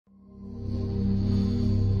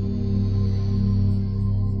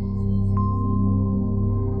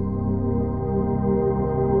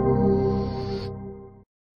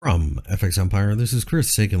FXEmpire. This is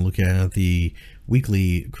Chris taking a look at the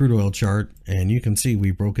weekly crude oil chart, and you can see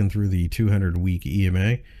we've broken through the 200-week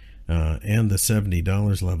EMA and the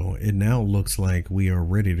 $70 level. It now looks like we are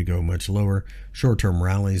ready to go much lower. Short-term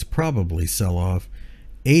rallies probably sell off.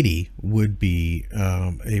 80 would be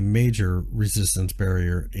a major resistance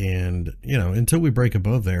barrier, and until we break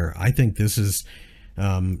above there, I think this is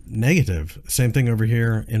negative. Same thing over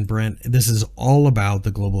here in Brent. This is all about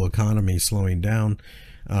the global economy slowing down.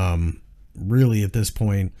 Really, at this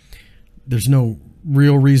point, there's no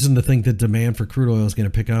real reason to think that demand for crude oil is going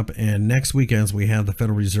to pick up. And next week, as we have the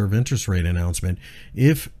Federal Reserve interest rate announcement,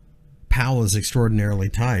 if Powell is extraordinarily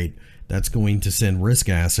tight, that's going to send risk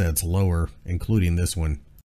assets lower, including this one.